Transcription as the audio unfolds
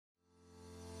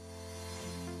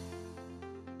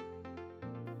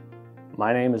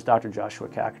My name is Dr. Joshua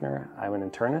Kachner. I'm an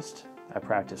internist. I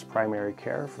practice primary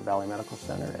care for Valley Medical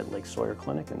Center at Lake Sawyer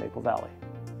Clinic in Maple Valley.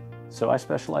 So I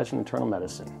specialize in internal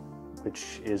medicine,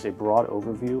 which is a broad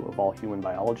overview of all human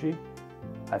biology.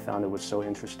 I found it was so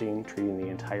interesting treating the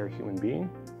entire human being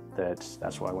that's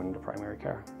why I went into primary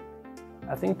care.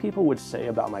 I think people would say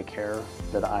about my care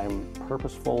that I'm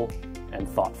purposeful and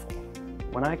thoughtful.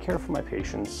 When I care for my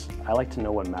patients, I like to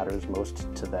know what matters most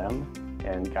to them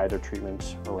and guide their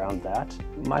treatment around that.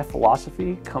 My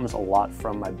philosophy comes a lot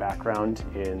from my background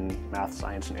in math,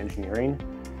 science, and engineering,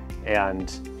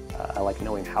 and I like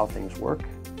knowing how things work.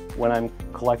 When I'm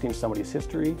collecting somebody's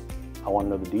history, I want to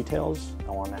know the details.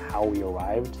 I want to know how we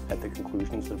arrived at the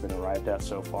conclusions that have been arrived at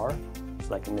so far, so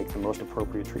that I can make the most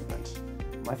appropriate treatment.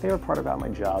 My favorite part about my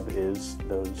job is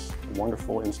those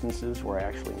wonderful instances where I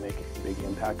actually make a big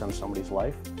impact on somebody's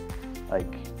life.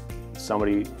 Like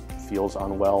somebody feels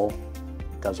unwell,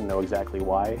 doesn't know exactly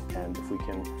why, and if we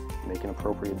can make an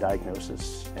appropriate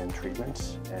diagnosis and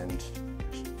treatment and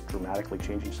just dramatically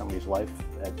changing somebody's life,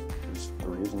 that is the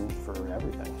reason for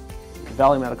everything.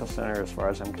 Valley Medical Center, as far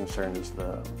as I'm concerned, is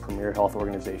the premier health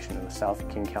organization in the South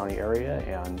King County area,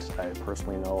 and I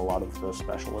personally know a lot of the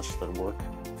specialists that work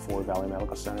for Valley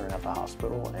Medical Center and at the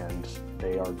hospital, and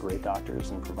they are great doctors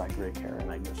and provide great care,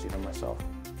 and I go see them myself.